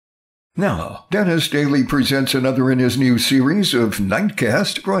Now, Dennis Daly presents another in his new series of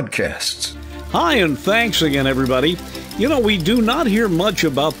NIGHTCAST broadcasts. Hi, and thanks again, everybody. You know, we do not hear much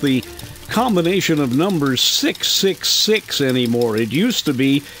about the combination of numbers 666 anymore. It used to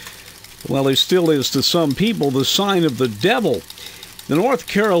be, well, it still is to some people, the sign of the devil. The North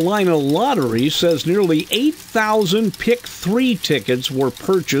Carolina Lottery says nearly 8,000 Pick 3 tickets were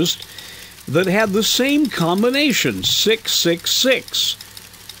purchased that had the same combination, 666.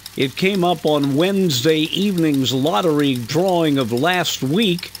 It came up on Wednesday evening's lottery drawing of last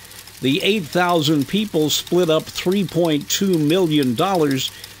week. The 8,000 people split up $3.2 million.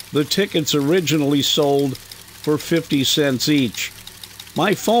 The tickets originally sold for 50 cents each.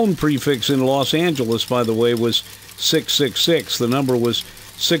 My phone prefix in Los Angeles, by the way, was 666. The number was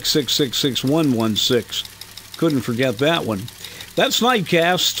 6666116. Couldn't forget that one. That's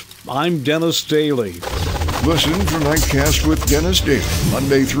NIGHTCAST. I'm Dennis Daly. Listen for NIGHTCAST with Dennis Daly,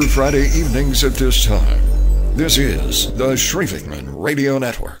 Monday through Friday evenings at this time. This is the SCHREEVICKMANN Radio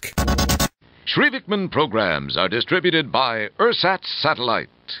Network. SCHREEVICKMANN programs are distributed by Ersat Satellite.